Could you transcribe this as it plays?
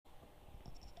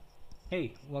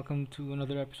Hey, welcome to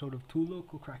another episode of Two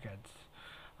Local Crackheads.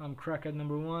 I'm crackhead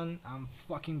number one. I'm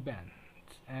fucking Ben,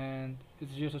 and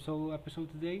it's just a solo episode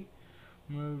today.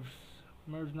 Merv's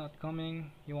Merv's not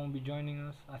coming. He won't be joining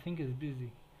us. I think he's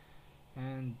busy,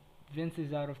 and Vince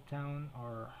is out of town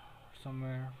or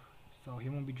somewhere, so he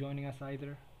won't be joining us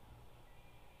either.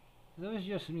 So it's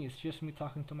just me. It's just me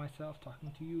talking to myself,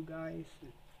 talking to you guys.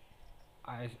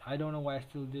 I don't know why I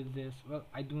still did this. Well,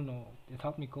 I do know. It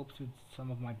helped me cope with some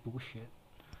of my bullshit.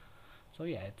 So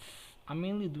yeah, it's I'm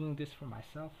mainly doing this for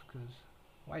myself because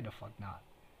why the fuck not?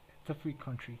 It's a free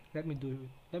country. Let me do it.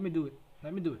 Let me do it.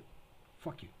 Let me do it.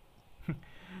 Fuck you.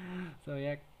 So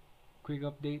yeah, quick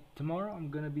update. Tomorrow I'm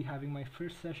gonna be having my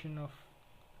first session of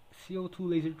CO2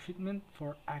 laser treatment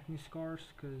for acne scars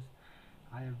because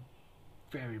I have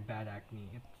very bad acne.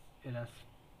 It has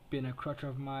been a crutch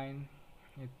of mine.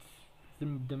 It's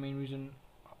the main reason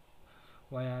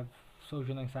why I have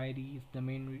social anxiety.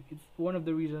 It's one of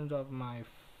the reasons of my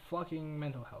fucking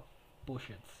mental health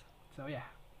bullshits. So yeah,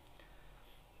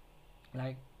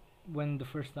 like when the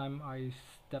first time I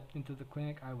stepped into the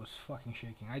clinic, I was fucking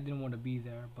shaking. I didn't want to be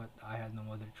there, but I had no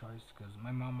other choice because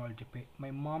my mom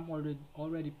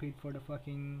already paid for the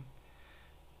fucking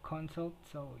consult.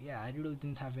 So yeah, I really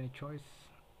didn't have any choice.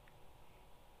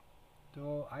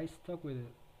 So I stuck with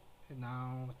it. And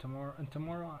now tomorrow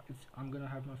I'm gonna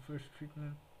have my first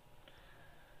treatment.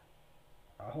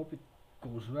 I hope it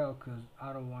goes well, cause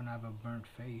I don't wanna have a burnt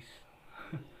face.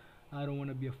 I don't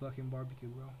wanna be a fucking barbecue,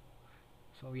 bro.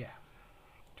 So yeah,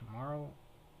 tomorrow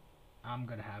I'm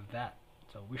gonna have that.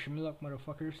 So wish me luck,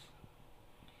 motherfuckers.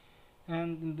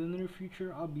 And in the near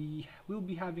future, we'll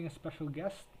be having a special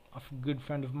guest, a good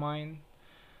friend of mine.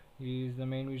 He's the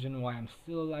main reason why I'm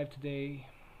still alive today.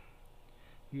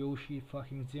 Yoshi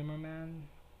fucking Zimmerman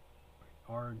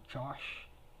or Josh.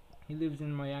 He lives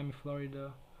in Miami,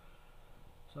 Florida.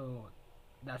 So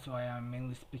that's why I'm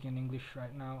mainly speaking English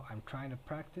right now. I'm trying to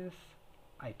practice.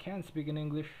 I can speak in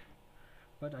English,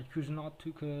 but I choose not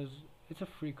to because it's a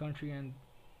free country and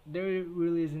there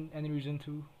really isn't any reason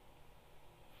to.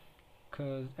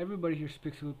 Because everybody here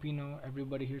speaks Filipino,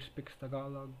 everybody here speaks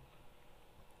Tagalog.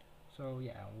 So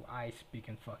yeah, I speak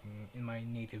in my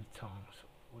native tongue. So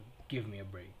give me a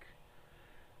break.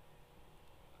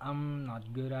 I'm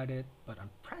not good at it, but I'm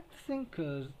practicing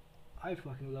because I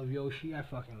fucking love Yoshi. I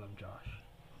fucking love Josh.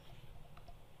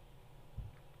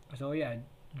 So yeah,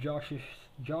 Josh is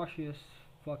Josh is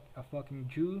a fucking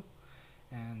Jew,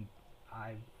 and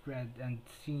I've read and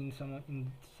seen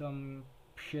some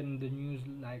shit in the news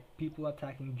like people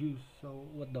attacking Jews. So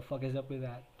what the fuck is up with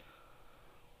that?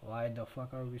 Why the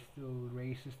fuck are we still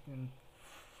racist and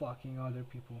fucking other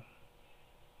people?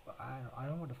 I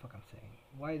don't know what the fuck I'm saying.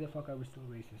 Why the fuck are we still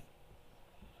racist?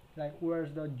 Like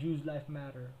where's the Jews life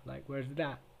matter? Like where's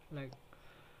that? Like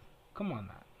come on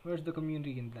man. Where's the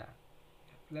community in that?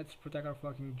 Let's protect our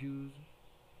fucking Jews.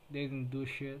 They didn't do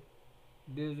shit.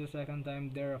 This is the second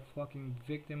time they're a fucking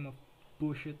victim of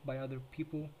bullshit by other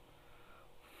people.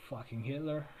 Fucking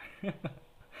Hitler.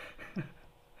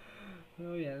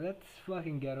 Oh yeah, let's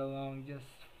fucking get along. Just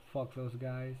fuck those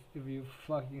guys. If you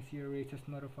fucking see a racist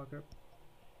motherfucker,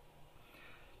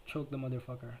 choke the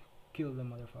motherfucker. Kill the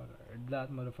motherfucker.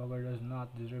 That motherfucker does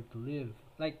not deserve to live.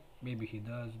 Like, maybe he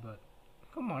does, but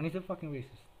come on, he's a fucking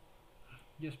racist.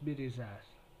 Just beat his ass.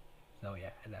 So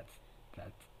yeah,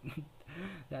 that's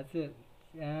that's it.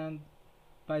 And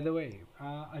by the way,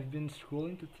 I've been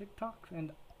scrolling to TikToks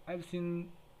and I've seen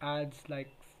ads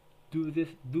like do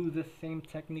the same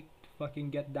technique to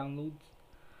fucking get downloads.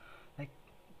 Like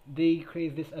they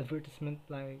create this advertisement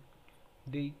like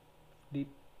they they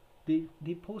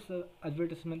they post a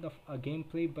advertisement of a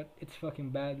gameplay but it's fucking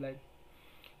bad. Like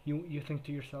you think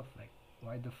to yourself like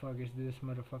why the fuck is this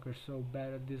motherfucker so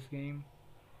bad at this game?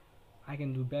 I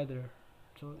can do better.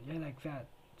 So yeah, like that.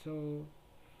 So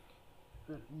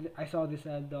I saw this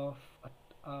ad of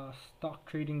a stock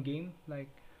trading game. Like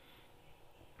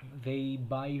they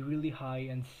buy really high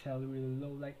and sell really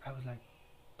low. Like I was like,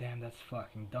 damn, that's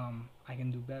fucking dumb. I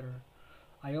can do better.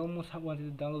 I almost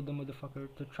wanted to download the motherfucker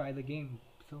to try the game.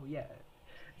 So yeah,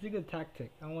 it's a good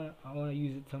tactic. I wanna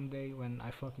use it someday when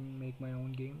I fucking make my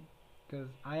own game. Cause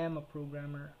I am a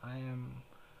programmer. I am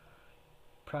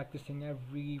practicing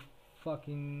every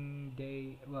fucking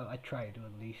day. Well, I try to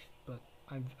at least, but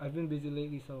I've been busy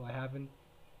lately, so I haven't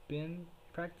been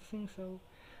practicing. So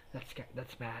that's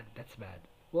bad. That's bad.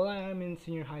 Well, I am in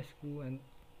senior high school, and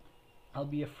I'll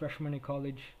be a freshman in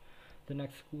college the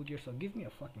next school year. So give me a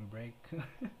fucking break.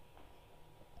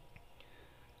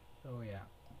 So yeah,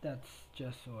 that's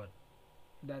just what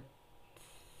that's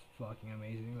fucking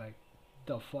amazing. Like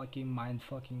the fucking mind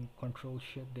fucking control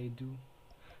shit they do.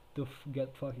 to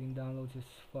get fucking downloads is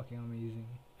fucking amazing.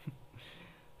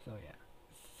 So yeah,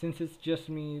 since it's just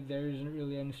me, there isn't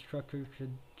really any structure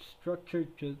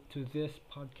to this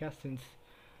podcast since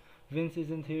Vince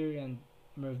isn't here and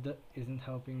Merv isn't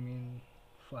helping me in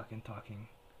fucking talking.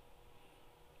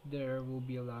 There will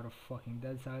be a lot of fucking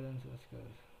dead silences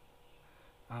because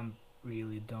I'm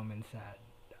really dumb and sad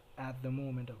at the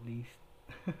moment, at least.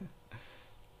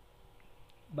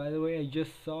 By the way, I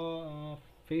just saw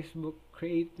Facebook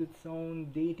create its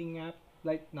own dating app,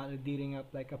 like not a dating app,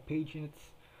 like a page in its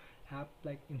app,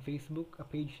 like in Facebook, a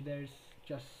page there's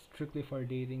just strictly for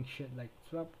dating shit, like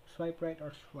swipe right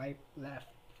or swipe left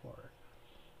for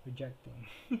rejecting.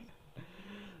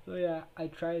 So yeah, I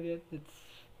tried it.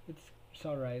 It's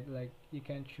alright. Like you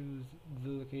can choose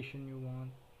the location you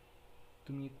want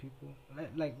to meet people,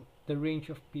 like the range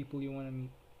of people you want to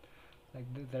meet,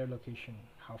 like their location,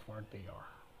 how far they are,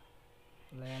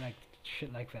 like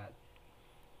shit like that.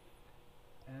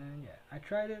 And yeah, I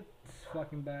tried it. It's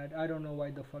fucking bad. I don't know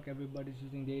why the fuck everybody's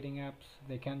using dating apps.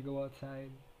 They can't go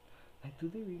outside. Like,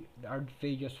 are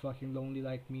they just fucking lonely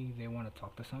like me? They want to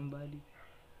talk to somebody.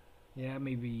 Yeah,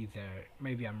 maybe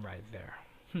I'm right there.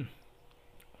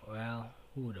 Well,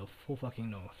 who fucking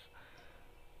knows?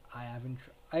 I haven't.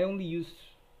 I only use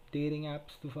dating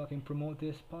apps to fucking promote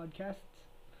this podcast,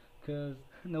 cause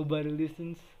nobody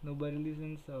listens. Nobody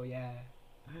listens. So yeah,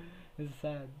 it's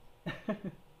sad.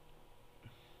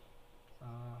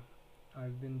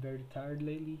 I've been very tired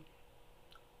lately.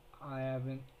 I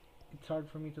haven't. It's hard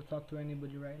for me to talk to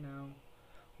anybody right now.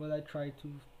 Well, I try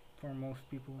to, for most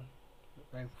people,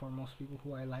 like for most people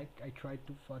who I like, I try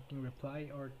to fucking reply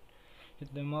or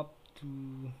hit them up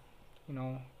to,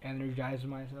 energize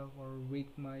myself or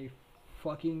wake my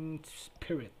fucking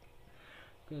spirit.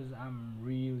 Cause I'm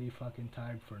really fucking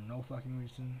tired for no fucking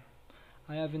reason.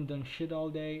 I haven't done shit all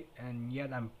day, and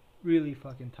yet I'm really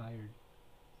fucking tired.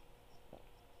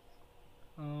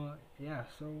 Yeah.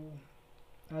 So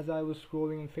as I was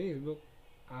scrolling on Facebook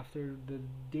after the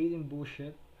dating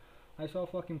bullshit, I saw a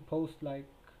fucking post like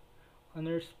a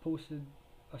nurse posted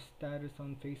a status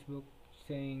on Facebook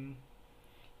saying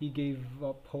he gave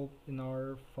up hope in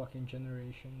our fucking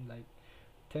generation. Like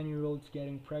 10-year-olds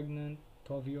getting pregnant,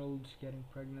 12-year-olds getting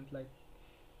pregnant. Like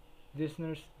this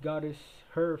nurse got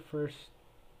her first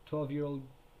 12-year-old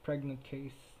pregnant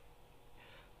case.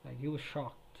 Like he was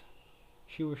shocked.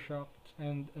 She was shocked,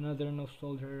 and another nurse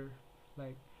told her,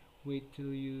 like, wait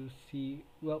till you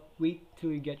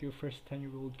get your first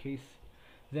 10-year-old case,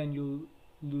 then you'll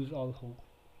lose all hope.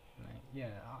 Like,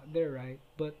 yeah, they're right,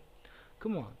 but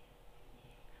come on.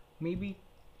 Maybe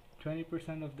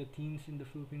 20% of the teens in the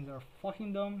Philippines are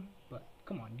fucking dumb, but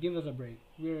come on, give us a break.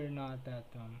 We're not that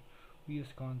dumb. We use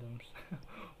condoms.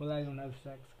 Well, I don't have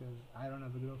sex because I don't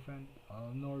have a girlfriend,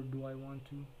 nor do I want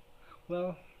to.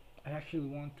 Well, I actually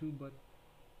want to, but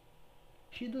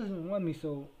she doesn't want me,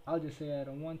 so I'll just say I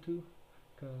don't want to,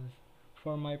 cause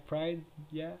for my pride,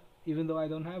 yeah. Even though I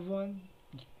don't have one,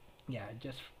 yeah,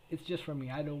 it's just for me.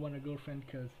 I don't want a girlfriend,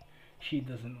 cause she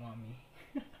doesn't want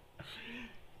me.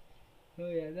 So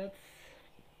yeah,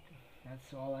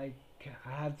 that's all I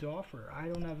have to offer. I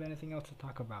don't have anything else to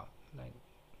talk about. Like,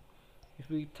 if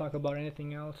we talk about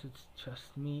anything else, it's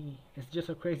just me. It's just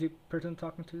a crazy person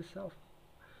talking to himself,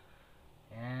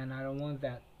 and I don't want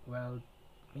that. Well,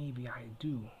 maybe I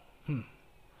do.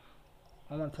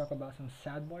 I want to talk about some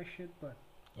sad boy shit, but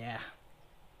yeah,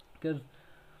 because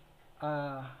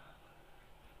uh,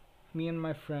 me and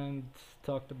my friends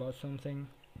talked about something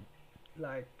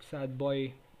like sad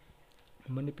boy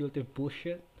manipulative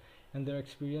bullshit and their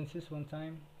experiences one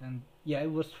time, and yeah,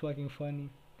 it was fucking funny.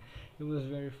 It was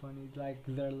very funny. Like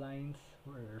their lines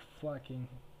were fucking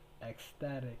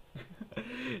ecstatic.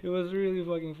 It was really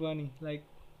fucking funny. Like,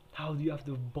 how do you have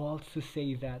the balls to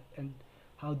say that? And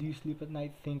how do you sleep at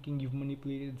night thinking you've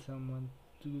manipulated someone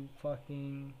to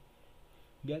fucking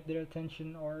get their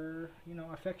attention or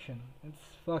affection? It's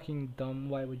fucking dumb.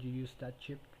 Why would you use that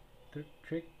cheap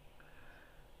trick?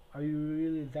 Are you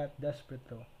really that desperate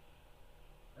though?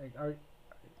 Like,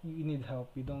 you need help?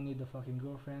 You don't need a fucking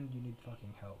girlfriend. You need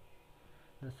fucking help.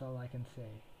 That's all I can say.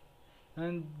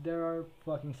 And there are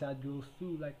fucking sad girls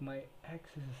too. Like my ex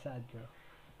is a sad girl.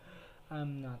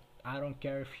 I'm not. I don't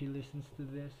care if she listens to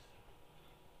this.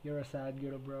 You're a sad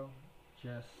girl, bro.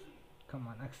 Just come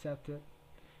on, accept it.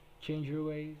 Change your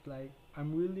ways. Like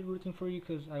I'm really rooting for you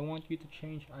because I want you to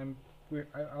change.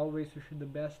 I always wish you the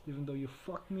best, even though you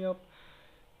fucked me up.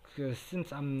 Because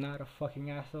since I'm not a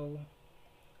fucking asshole,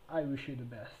 I wish you the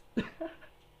best.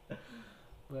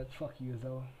 But fuck you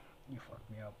though. You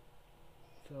fucked me up.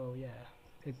 So yeah,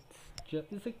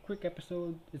 it's a quick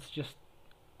episode. It's just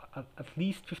at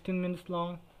least 15 minutes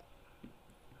long.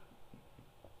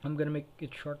 I'm gonna make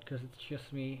it short because it's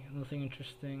just me, nothing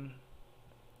interesting.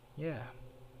 Yeah.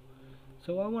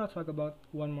 So I want to talk about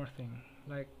one more thing,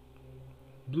 like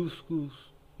Blue Schools,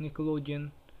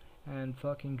 Nickelodeon, and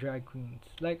fucking drag queens.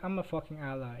 Like I'm a fucking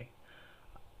ally.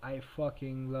 I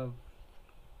fucking love.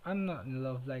 I'm not in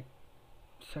love like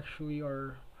sexually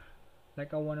or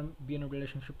like I want to be in a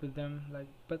relationship with them. Like,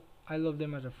 but I love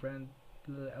them as a friend.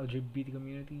 The LGBT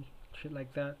community, shit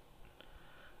like that.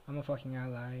 I'm a fucking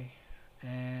ally,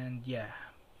 and yeah.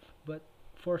 But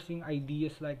forcing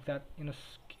ideas like that in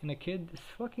a kid is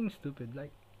fucking stupid.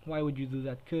 Like, why would you do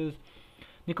that? Cause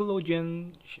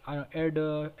Nickelodeon aired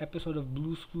a episode of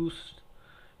Blue's Clues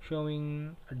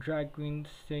showing a drag queen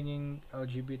singing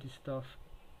LGBT stuff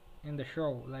in the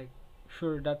show. Like,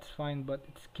 sure, that's fine, but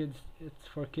it's kids. It's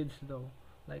for kids though.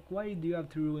 Like, why do you have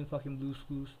to ruin fucking Blue's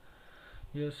Clues?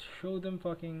 Just show them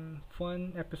fucking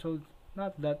fun episodes,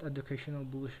 not that educational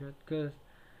bullshit. Cause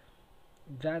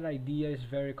that idea is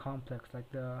very complex.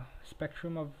 Like the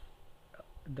spectrum of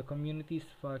the community is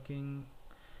fucking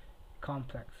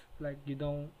complex. Like you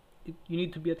don't. You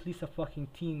need to be at least a fucking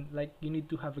teen. Like you need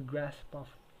to have a grasp of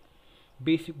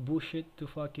basic bullshit to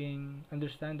fucking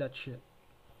understand that shit.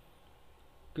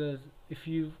 Because if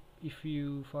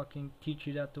you fucking teach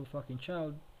you that to a fucking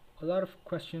child, a lot of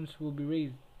questions will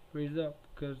be raised up.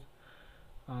 Because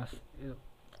uh, s- it-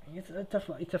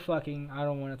 it's a fucking. I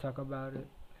don't want to talk about it.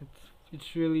 It's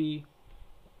it's really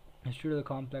it's really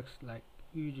complex. Like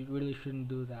really shouldn't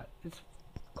do that. It's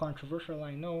controversial.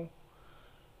 I know.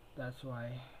 That's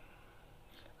why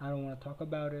I don't want to talk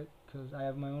about it. Because I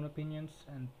have my own opinions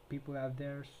and people have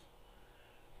theirs.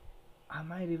 I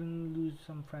might even lose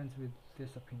some friends with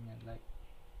this opinion. Like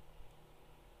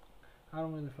I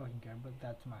don't really fucking care, but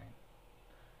that's mine.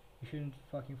 You shouldn't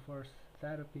fucking force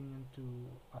that opinion to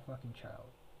a fucking child.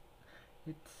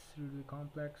 It's really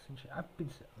complex and shit.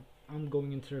 I'm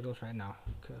going in circles right now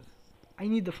because I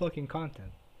need the fucking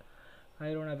content.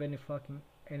 I don't have any fucking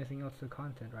anything else to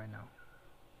content right now.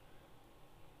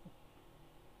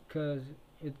 Cause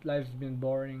life's been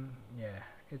boring. Yeah,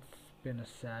 it's been a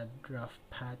sad, rough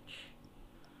patch.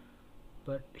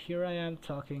 But here I am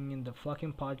talking in the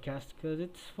fucking podcast because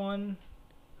it's fun.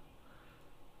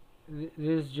 This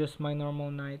is just my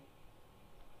normal night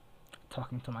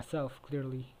talking to myself,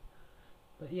 clearly.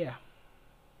 But yeah,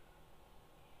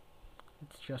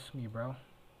 it's just me, bro.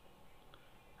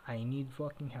 I need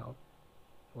fucking help.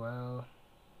 Well,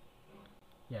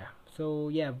 yeah. So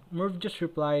yeah, Merv just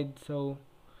replied. So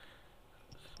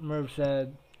Merv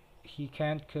said he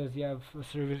can't cause he have a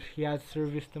service. He has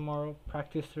service tomorrow,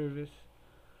 practice service.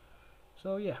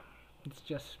 So yeah, it's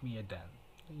just me and Dan.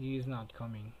 He's not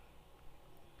coming.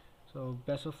 So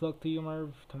best of luck to you,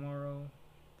 Merv, tomorrow.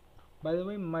 By the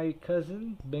way, my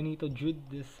cousin Benito Jude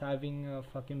is having a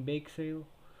fucking bake sale.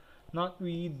 Not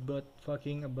weed, but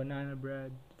fucking a banana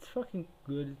bread. It's fucking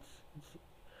good. It's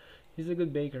he's a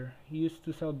good baker. He used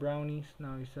to sell brownies.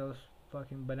 Now he sells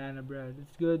fucking banana bread.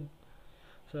 It's good.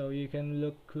 So you can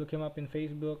look him up in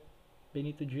Facebook.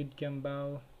 Benito Jude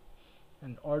Cambao,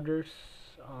 and orders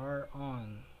are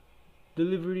on.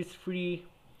 Delivery is free.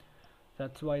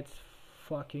 That's why it's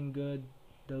fucking good.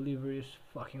 Delivery is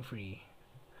fucking free.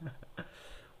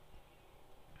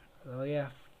 So yeah,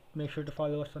 make sure to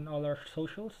follow us on all our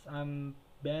socials. I'm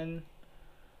Ben.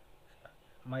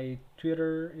 My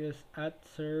Twitter is at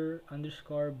sir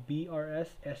underscore brs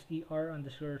ser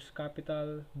underscore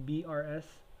capital brs.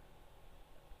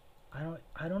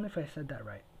 I don't know if I said that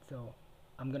right, so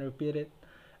I'm gonna repeat it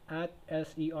at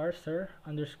sir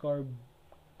underscore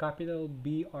capital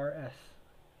brs.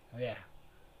 Oh, yeah,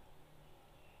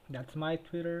 that's my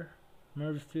Twitter.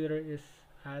 Merv's Twitter is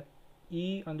at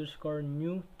e underscore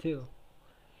new till.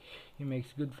 He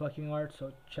makes good fucking art,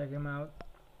 so check him out.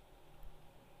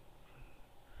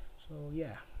 So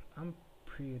yeah, I'm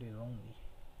pretty lonely.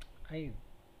 I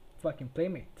fucking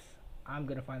playmates. I'm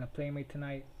gonna find a playmate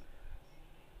tonight.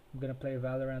 I'm gonna play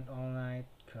Valorant all night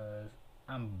cause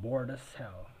I'm bored as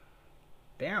hell.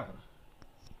 Damn.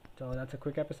 So that's a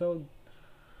quick episode.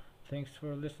 Thanks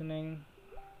for listening.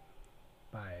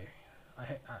 Bye.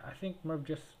 I think Merv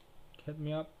just hit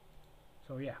me up.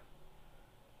 So yeah.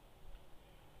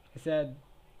 He said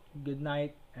good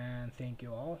night and thank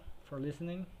you all for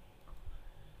listening.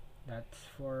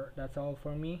 That's all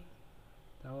for me.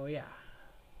 So yeah.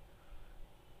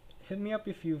 Hit me up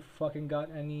if you fucking got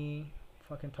any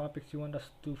fucking topics you want us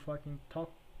to fucking talk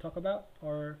about,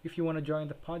 or if you want to join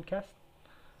the podcast.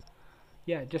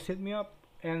 Yeah, just hit me up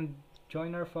and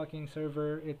join our fucking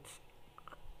server. It's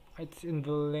in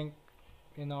the link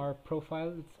in our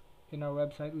profile. It's in our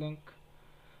website link,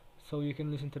 so you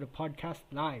can listen to the podcast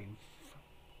live.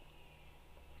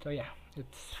 So yeah,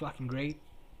 It's fucking great.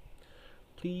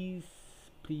 Please,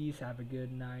 please have a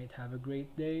good night, have a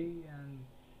great day, and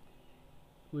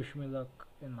wish me luck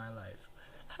in my life.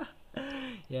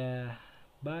 Yeah,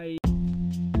 bye.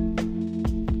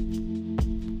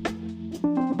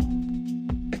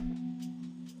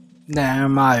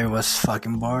 Damn, I was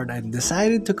fucking bored. I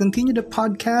decided to continue the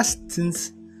podcast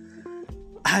since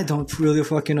I don't really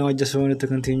fucking know. I just wanted to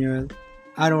continue it.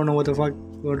 I don't know what the fuck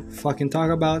what fucking talk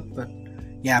about, but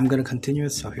yeah, I'm gonna continue it.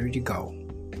 So here you go.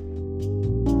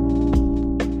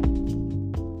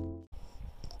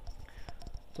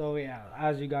 So yeah,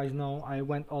 as you guys know, I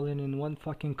went all in one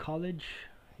fucking college.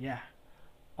 Yeah,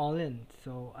 all in.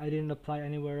 So I didn't apply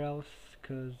anywhere else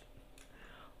because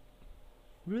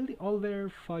really all their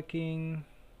fucking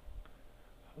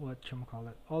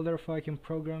all their fucking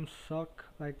programs suck.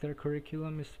 Like their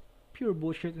curriculum is pure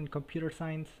bullshit in computer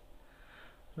science.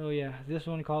 So yeah, this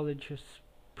one college is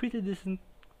pretty decent,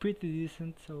 pretty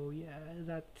decent. So yeah,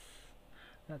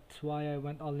 that's why I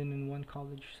went all in one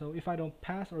college. So if I don't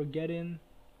pass or get in,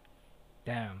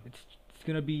 damn, it's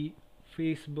gonna be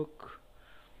Facebook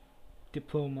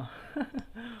diploma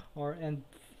or and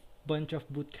bunch of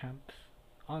boot camps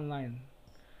online.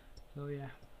 So yeah,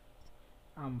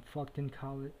 I'm fucked in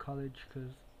college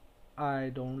because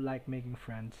I don't like making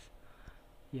friends.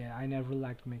 Yeah, I never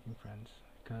liked making friends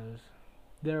because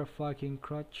they're a fucking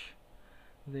crutch.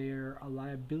 They're a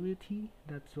liability.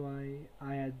 That's why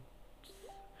I had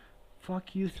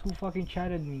fuck you who fucking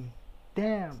chatted me.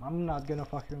 Damn, I'm not gonna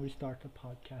fucking restart the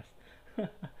podcast.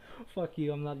 Fuck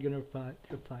you, I'm not gonna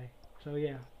reply. So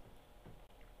yeah,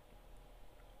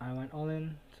 I went all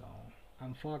in, so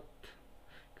I'm fucked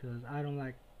because I don't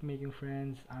like making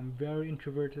friends. I'm very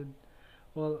introverted.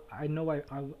 Well, I know I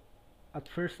at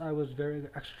first I was very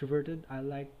extroverted. I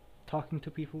like talking to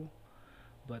people,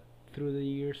 but through the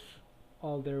years,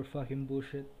 all their fucking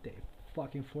bullshit, they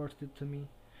fucking forced it to me.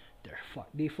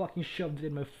 They fucking shoved it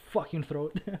in my fucking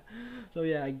throat. So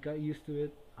yeah, I got used to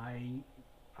it. I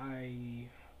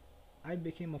I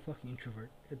became a fucking introvert.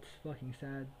 It's fucking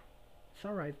sad. It's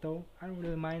alright though. I don't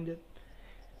really mind it.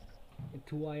 It's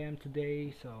who I am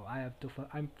today, so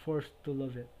I'm forced to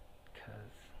love it.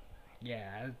 Cause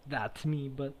yeah, that's me.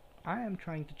 But I am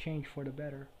trying to change for the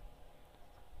better.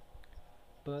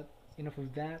 But enough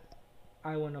of that.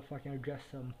 I wanna fucking address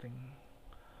something.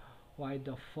 Why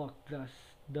the fuck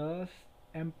does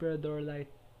Emperador Light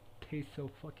taste so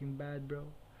fucking bad, bro?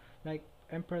 Like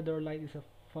Emperador Light is a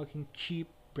fucking cheap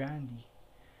brandy.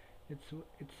 It's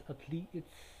at least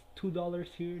it's $2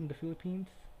 here in the Philippines.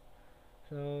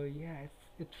 So yeah,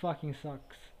 it fucking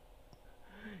sucks.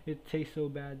 It tastes so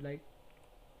bad. Like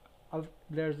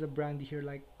there's a brandy here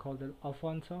like called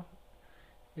Alfonso.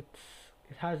 It's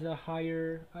it has a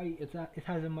higher it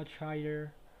has a much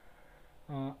higher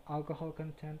alcohol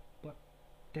content, but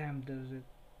damn does it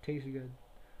taste good.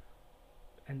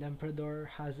 And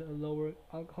Emperador has a lower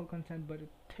alcohol content, but it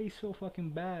tastes so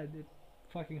fucking bad. It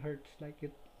fucking hurts. Like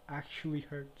it actually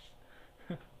hurts.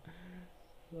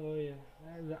 So yeah,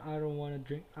 I don't want to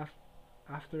drink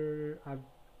after I've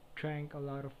drank a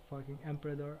lot of fucking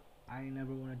Emperador. I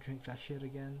never want to drink that shit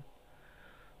again.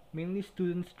 Mainly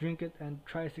students drink it and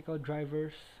tricycle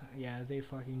drivers. Yeah, they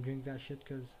fucking drink that shit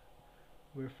because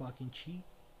we're fucking cheap.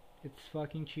 It's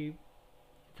fucking cheap.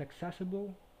 It's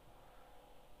accessible.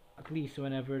 At least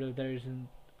whenever there isn't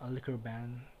a liquor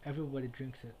ban, everybody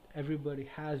drinks it. Everybody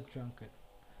has drunk it.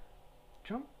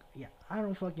 Drunk? Yeah, I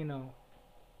don't fucking know.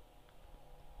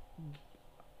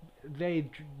 They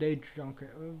drunk it.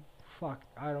 Fuck,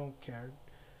 I don't care.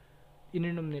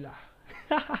 Ininom nila.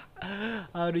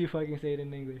 How do you fucking say it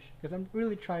in English? Because I'm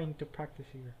really trying to practice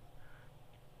here.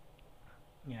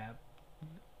 Yeah,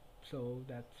 so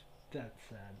that's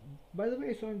sad. By the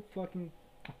way, so I'm fucking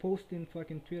posting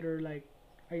fucking Twitter like,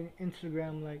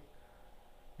 Instagram like,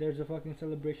 there's a fucking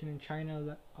celebration in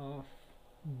China of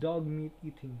dog meat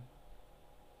eating.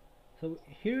 So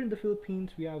here in the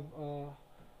Philippines, we have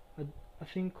a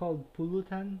thing called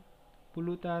pulutan.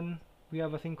 Pulutan. We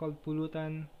have a thing called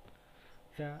pulutan.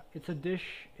 It's a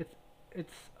dish. It's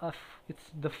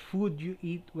the food you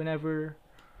eat whenever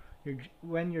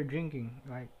when you're drinking.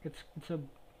 Like it's a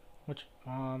much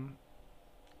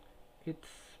it's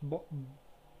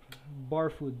bar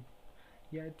food.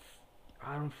 Yeah, it's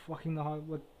I don't fucking know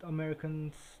what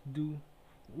Americans do,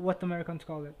 what Americans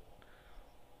call it.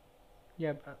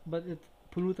 Yeah, but it's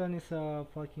pulutan is a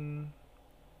fucking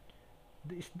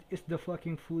it's the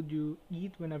fucking food you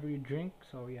eat whenever you drink.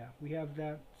 So yeah, we have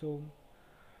that. So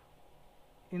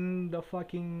in the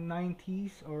fucking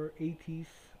 90s or 80s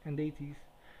and 80s,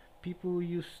 people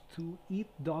used to eat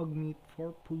dog meat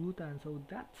for pulutan. So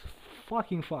that's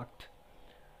fucking fucked.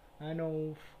 I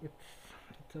know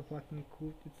it's a fucking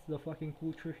cool it's the fucking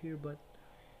culture here, but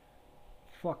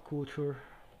fuck culture.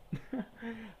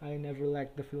 I never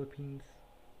liked the Philippines.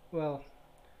 Well,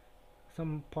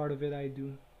 some part of it I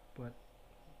do, but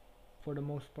for the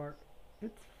most part,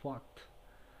 it's fucked.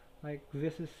 Like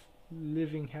this is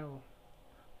living hell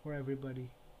for everybody.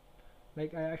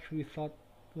 Like I actually thought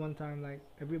one time like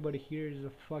everybody here is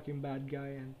a fucking bad guy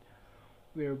and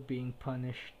we're being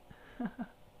punished.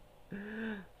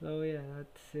 So yeah,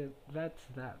 that's it. That's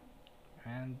that.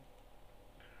 And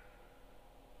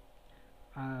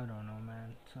I don't know,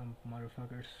 man. Some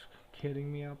motherfuckers hitting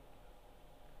me up.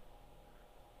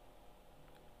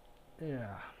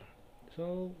 Yeah.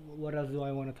 So what else do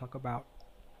I want to talk about?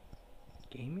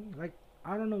 Gaming? Like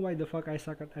I don't know why the fuck I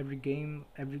suck at every game.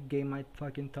 Every game I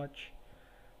fucking touch,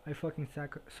 I fucking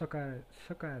suck at it.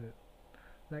 Suck at it.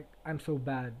 Like I'm so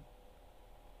bad.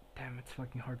 Damn, it's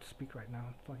fucking hard to speak right now.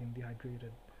 I'm fucking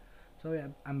dehydrated. So yeah,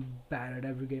 I'm bad at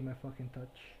every game I fucking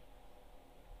touch.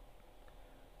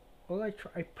 All I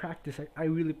practice. I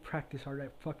really practice hard. I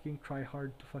fucking try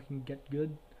hard to fucking get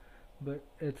good, but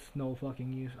it's no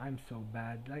fucking use. I'm so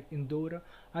bad. Like in Dota,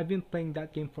 I've been playing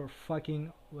that game for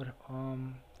fucking what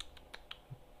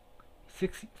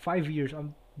 5 years.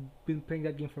 I've been playing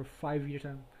that game for 5 years.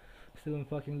 I'm still in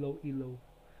fucking low elo.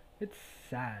 It's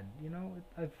sad, you know.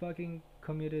 I fucking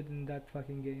committed in that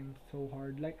fucking game so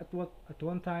hard. Like at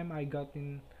one time I got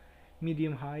in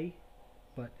medium high,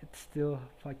 but it's still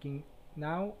fucking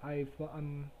now.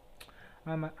 I'm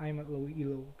at low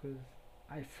elo because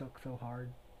I suck so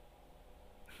hard.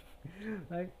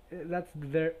 Like that's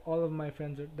their all of my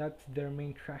friends are that's their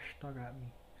main trash talk at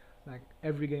me. Like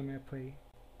every game I play,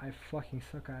 I fucking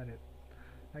suck at it.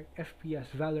 Like FPS,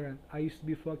 Valorant, I used to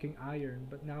be fucking iron,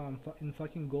 but now I'm in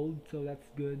fucking gold, so that's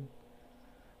good.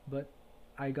 But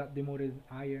I got demoted in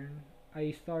iron.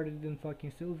 I started in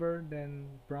fucking silver,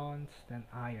 then bronze, then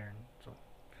iron. So,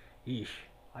 yeesh,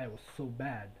 I was so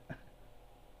bad.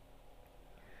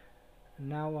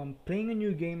 Now I'm playing a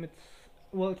new game.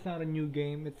 It's not a new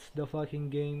game. It's the fucking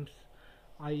games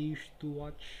I used to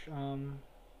watch.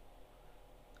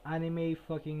 Anime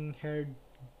fucking haired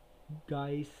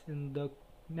guys in the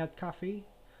net cafe.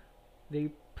 They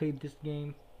played this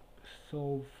game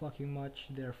so fucking much.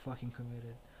 They're fucking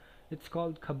committed. It's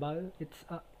called Cabal. It's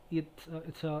a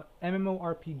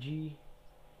MMORPG.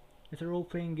 It's a role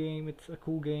playing game. It's a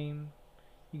cool game.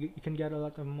 You can get a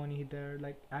lot of money there,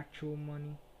 like actual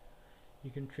money. You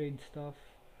can trade stuff.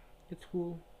 It's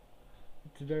cool.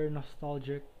 It's very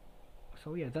nostalgic.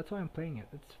 So yeah, that's why I'm playing it.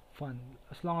 It's fun.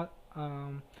 As long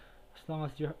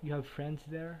as you have friends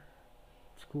there,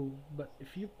 it's cool. But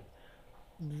if you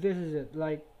this is it.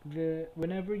 Like the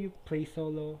whenever you play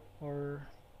solo or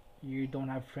you don't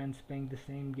have friends playing the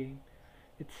same game,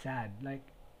 it's sad. Like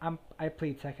I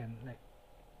play Tekken. Like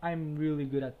I'm really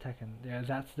good at Tekken. Yeah,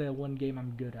 that's the one game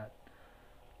I'm good at.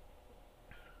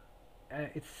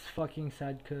 It's fucking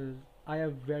sad because I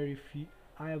have very few.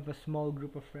 I have a small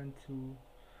group of friends who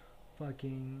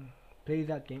fucking play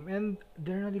that game, and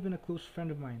they're not even a close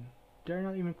friend of mine. They're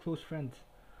not even close friends.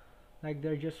 Like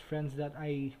they're just friends that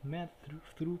I met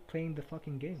through playing the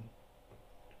fucking game.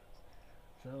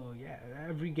 So yeah,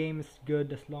 every game is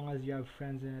good as long as you have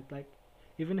friends in it. Like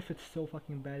even if it's so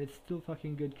fucking bad, it's still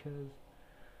fucking good because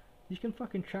you can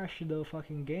fucking trash the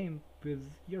fucking game with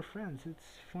your friends. It's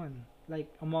fun. Like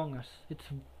Among Us, it's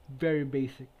very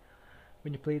basic.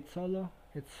 When you play it solo,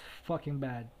 it's fucking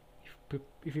bad.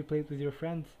 If you play it with your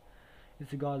friends,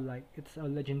 it's godlike. It's a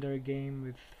legendary game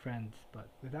with friends, but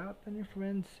without any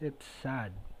friends, it's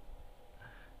sad.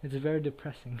 It's very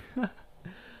depressing.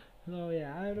 So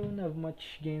yeah, I don't have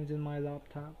much games in my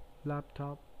laptop,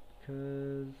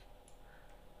 because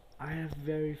I have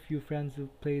very few friends who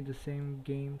play the same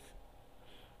games.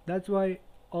 That's why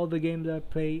all the games I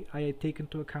play, I take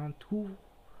into account whom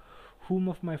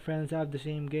of my friends have the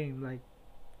same game. Like,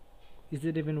 is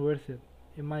it even worth it?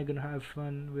 Am I gonna have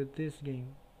fun with this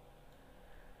game?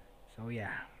 So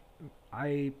yeah,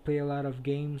 I play a lot of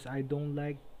games I don't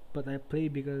like, but I play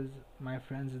because my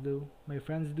friends do. My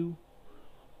friends do.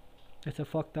 It's a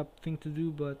fucked up thing to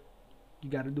do, but you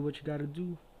gotta do what you gotta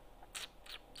do.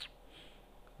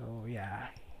 So yeah,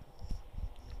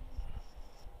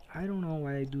 I don't know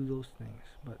why I do those things,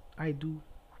 but I do.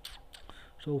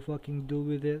 So fucking do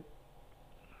with it.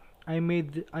 I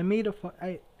made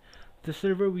a the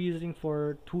server we're using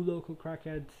for two local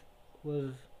crackheads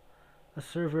was a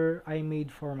server I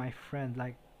made for my friend,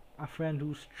 like a friend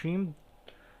who streamed.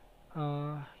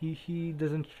 He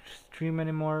doesn't stream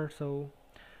anymore, so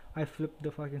I flipped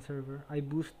the fucking server. I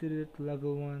boosted it to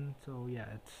level 1, so yeah,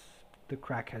 it's the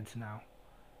crackheads now.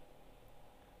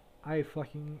 I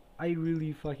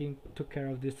really fucking took care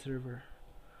of this server.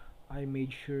 I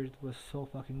made sure it was so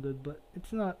fucking good, but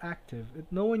it's not active.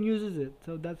 No one uses it,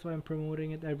 so that's why I'm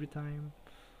promoting it every time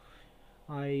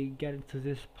I get into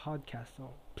this podcast.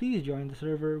 So please join the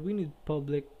server. We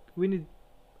need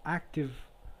active,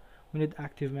 we need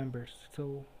active members.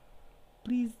 So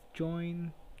please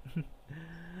join.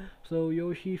 So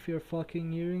Yoshi, if you're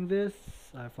fucking hearing this,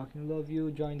 I fucking love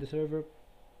you. Join the server,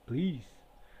 please.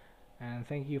 And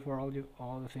thank you for all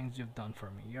the things you've done for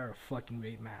me. You're a fucking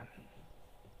great man.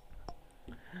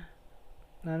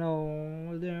 I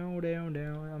know,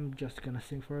 down. I'm just gonna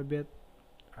sing for a bit.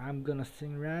 I'm gonna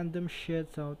sing random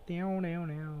shit. So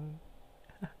down.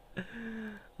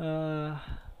 Uh,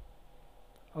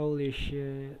 holy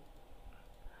shit.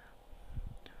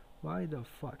 Why the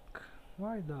fuck?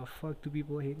 Why the fuck do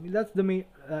people hate me? That's the main.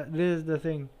 This is the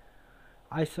thing.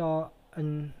 I saw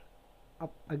an a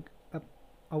a a,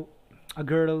 a, a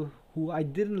girl who I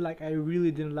didn't like. I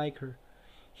really didn't like her.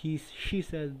 She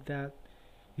said that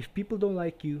if people don't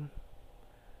like you,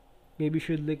 maybe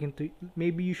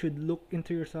you should look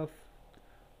into yourself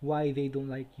why they don't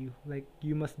like you. Like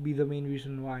you must be the main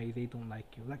reason why they don't like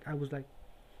you. Like I was like,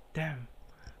 damn,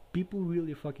 people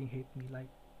really fucking hate me. Like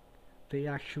they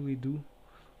actually do,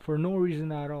 for no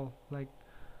reason at all. Like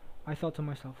I thought to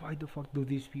myself, why the fuck do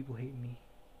these people hate me?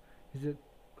 Is it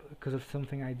because of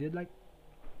something I did? Like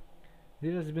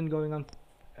this has been going on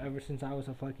ever since I was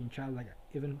a fucking child. Like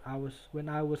even when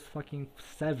I was fucking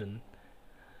 7,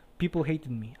 people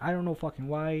hated me. I don't know fucking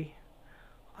why.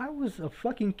 I was a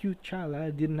fucking cute child. I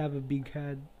didn't have a big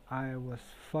head. I was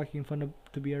fucking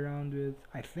to be around with.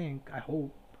 I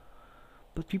hope.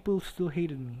 But people still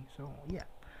hated me. So yeah,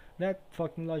 that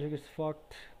fucking logic is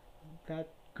fucked. That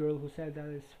girl who said that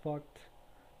is fucked.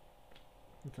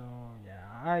 So yeah,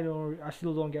 I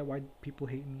still don't get why people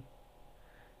hate me.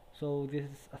 So this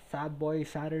is a sad boy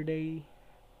Saturday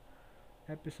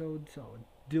episode. So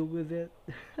deal with it.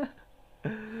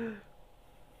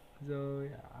 So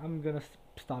yeah, I'm gonna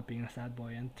stop being a sad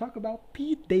boy and talk about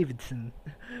Pete Davidson.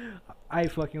 I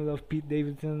fucking love Pete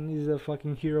Davidson. He's a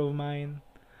fucking hero of mine.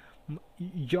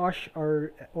 Josh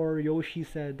or Yoshi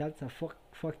said that's a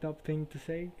fucked up thing to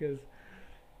say because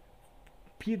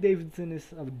Pete Davidson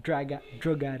is a drug addict.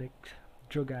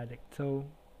 Drug addict. So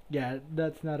yeah,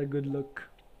 that's not a good look.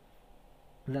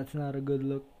 That's not a good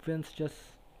look.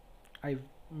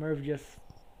 Merv just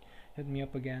hit me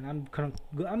up again.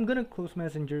 I'm gonna close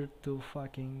Messenger to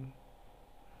fucking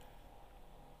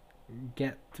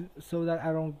so that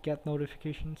I don't get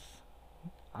notifications.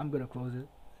 I'm gonna close it.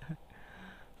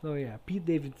 So yeah, Pete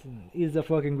Davidson is a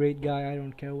fucking great guy. I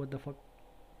don't care what the fuck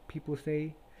people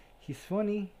say. He's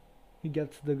funny. He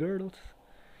gets the girls.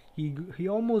 He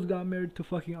almost got married to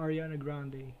fucking Ariana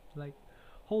Grande. Like,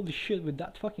 holy shit, with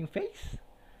that fucking face.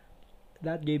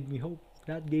 That gave me hope.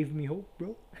 That gave me hope,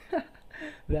 bro.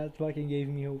 That fucking gave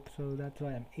me hope. So that's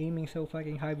why I'm aiming so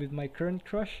fucking high with my current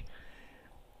crush.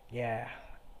 Yeah,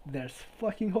 there's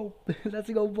fucking hope. Let's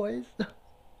go, boys.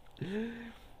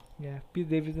 Yeah, Pete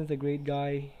Davidson's a great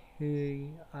guy.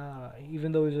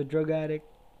 Even though he's a drug addict,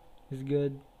 he's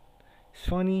good. He's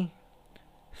funny,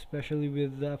 especially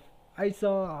with the. I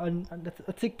saw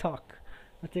a TikTok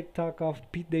of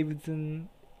Pete Davidson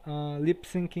lip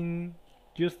syncing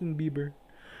Justin Bieber.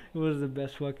 It was the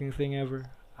best fucking thing ever.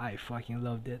 I fucking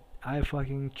loved it. I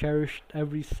fucking cherished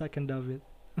every second of it.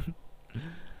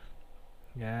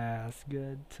 Yeah, that's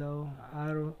good. So I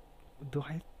don't. Do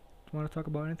I want to talk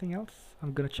about anything else?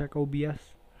 I'm gonna check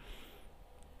OBS.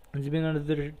 It's been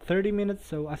another 30 minutes,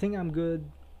 so I think I'm good.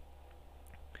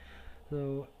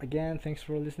 So again, thanks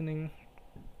for listening.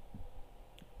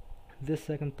 This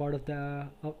second part of the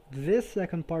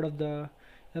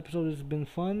episode has been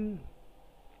fun.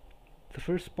 The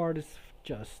first part is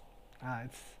just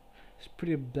it's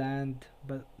pretty bland,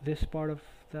 but this part of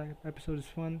the episode is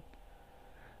fun.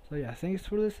 So yeah, thanks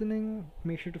for listening.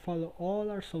 Make sure to follow all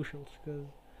our socials,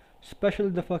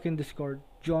 especially the fucking Discord.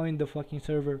 Join the fucking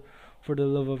server, for the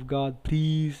love of God.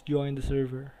 Please join the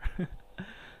server.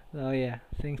 So yeah,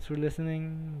 thanks for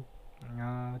listening.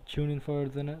 Tune in for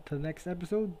the next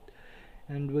episode,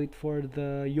 and wait for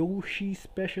the Yoshi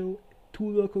special 2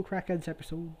 Local Crackheads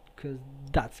episode, cause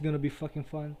that's gonna be fucking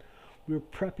fun. We're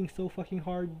prepping so fucking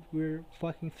hard. We're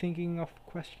fucking thinking of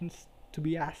questions to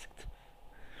be asked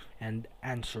and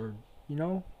answered,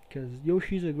 cause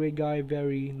Yoshi's a great guy,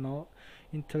 very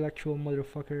intellectual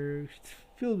motherfucker. He's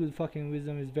filled with fucking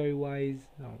wisdom. Is very wise.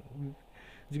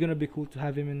 It's gonna be cool to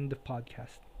have him in the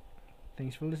podcast.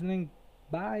 Thanks for listening.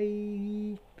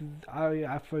 Bye.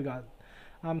 I forgot.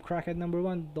 I'm crackhead number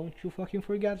 1. Don't you fucking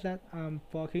forget that. I'm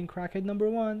fucking crackhead number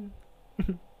 1.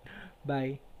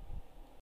 Bye.